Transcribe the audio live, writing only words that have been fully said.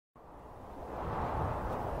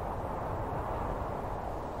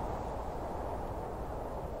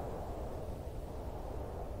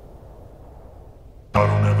I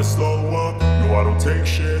don't ever slow up, no I don't take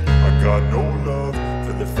shit. I got no love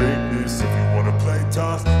for the fakeness. If you wanna play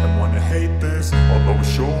tough and wanna hate this, I'll always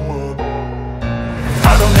show up.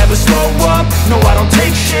 I don't ever slow up, no I don't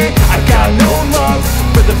take shit. I got no love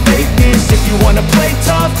for the fakeness. If you wanna play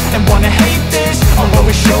tough and wanna hate this, I'll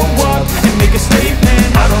always show up and make a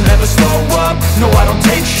statement. I don't ever slow up, no I don't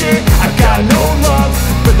take shit. I got no love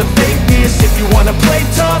for the fakeness. If you wanna play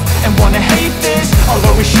tough and wanna hate this, I'll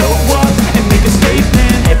always show up and make a statement.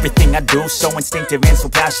 Everything I do so instinctive and so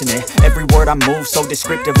passionate. Every word I move so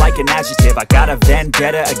descriptive like an adjective. I got a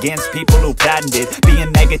vendetta against people who patented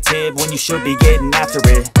being negative when you should be getting after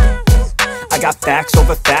it. I got facts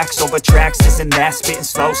over tracks, this and that. Spitting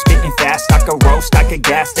slow, spitting fast. I could roast, I could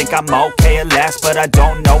gas. Think I'm okay at last, but I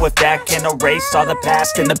don't know if that can erase all the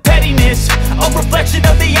past. And the pettiness, a reflection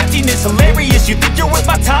of the emptiness. Hilarious, you think you're worth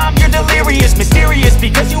my time, you're delirious. Mysterious,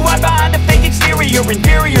 because you hide behind a fake exterior.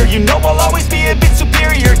 Inferior, you know I'll always be a bit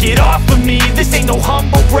superior. Get off of me, this ain't no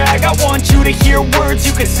humble brag. I want you to hear words,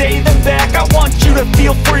 you can say them back. I want you to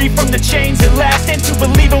feel free from the chains that last, and to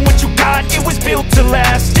believe in what you got, it was built to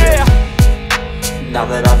last, yeah. Now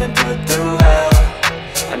that I've been put through hell,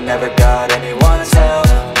 I never got anyone's help.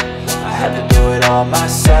 I had to do it all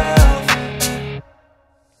myself.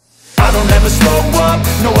 I don't ever slow up,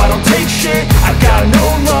 no I don't take shit. I got no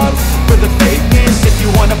love for the fakeness. If you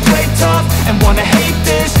wanna play tough and wanna hate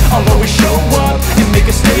this, I'll always show up and make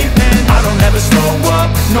a statement. I don't ever slow up,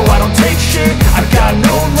 no I don't take shit. I got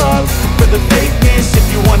no love for the fakeness. If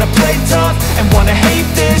you wanna play tough and wanna hate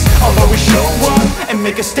this, I'll always show up and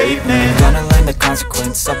make a statement. Gonna learn the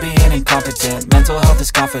consequence of being incompetent. Mental health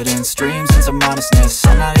is confidence, dreams and some honestness.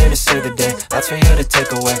 I'm not here to save the day, that's for you to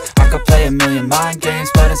take away. I could play a million mind games,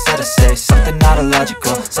 but instead I say something not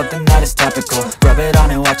illogical, something that is topical. Rub it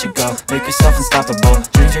on and watch it go, make yourself unstoppable.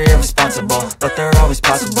 Dreams are irresponsible, but they're always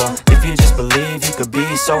possible. If you just believe, you could be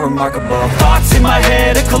so remarkable. Thoughts in my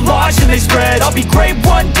head, a collage and they spread. I'll be great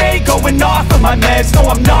one day, going off of my meds. No,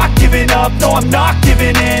 I'm not giving up, no, I'm not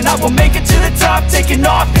giving in. I will make it to the top, taking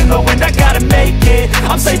off in the wind. I gotta make it,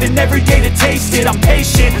 I'm saving every day to taste it. I'm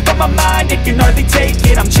patient, but my mind, it can hardly take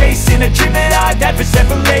it. I'm chasing a dream that I've had for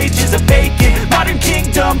several ages. A vacant, modern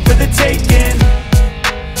kingdom for the taking.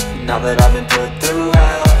 Now that I've been put through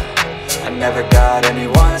hell, I never got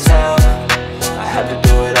anyone